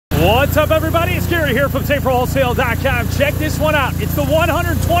What's up, everybody? It's Gary here from SaferWholesale.com. Check this one out. It's the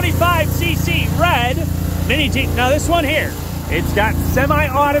 125cc red Mini Jeep. Now, this one here, it's got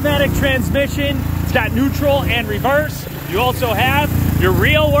semi-automatic transmission. It's got neutral and reverse. You also have your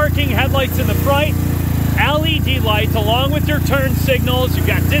real working headlights in the front, LED lights along with your turn signals. You've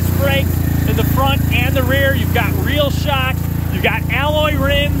got disc brakes in the front and the rear. You've got real shocks. You've got alloy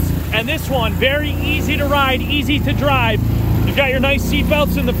rims. And this one, very easy to ride, easy to drive. You've got your nice seat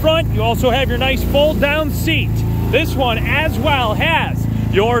belts in the front. You also have your nice fold-down seat. This one as well has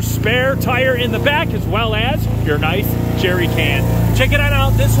your spare tire in the back as well as your nice jerry can. Check it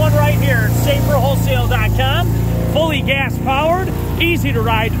out. This one right here, SaferWholesale.com. Fully gas-powered, easy to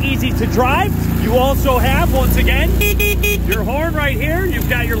ride, easy to drive. You also have, once again, your horn right here. You've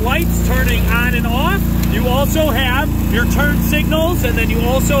got your lights turning on and off. You also have your turn signals, and then you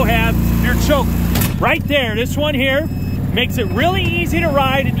also have your choke right there. This one here makes it really easy to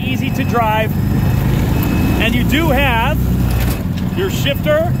ride and easy to drive. And you do have your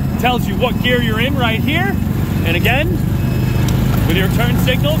shifter, tells you what gear you're in right here. And again, with your turn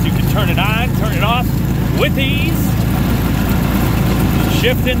signals, you can turn it on, turn it off with ease.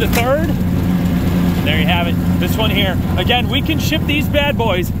 Shift into third. There you have it. This one here. Again, we can ship these bad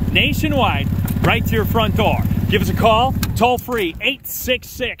boys nationwide right to your front door. Give us a call, toll free,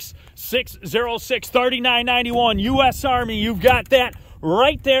 866-606-3991. U.S. Army, you've got that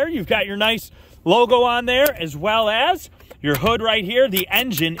right there. You've got your nice logo on there as well as your hood right here. The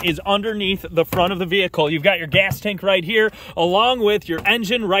engine is underneath the front of the vehicle. You've got your gas tank right here along with your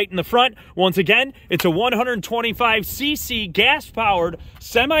engine right in the front. Once again, it's a 125cc gas-powered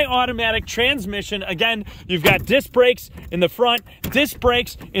semi-automatic transmission. Again, you've got disc brakes in the front, disc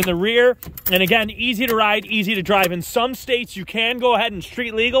brakes in the rear, and again, easy to ride, easy to drive. In some states, you can go ahead and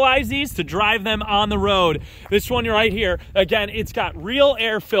street legalize these to drive them on the road. This one right here, again, it's got real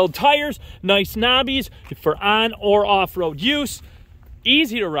air-filled tires, nice knobbies for on or off-road use.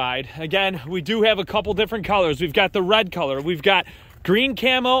 Easy to ride. Again, we do have a couple different colors. We've got the red color. We've got green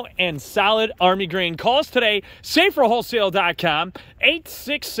camo and solid army green. Call us today, SaferWholesale.com,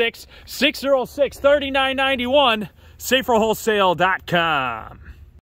 866-606-3991, SaferWholesale.com.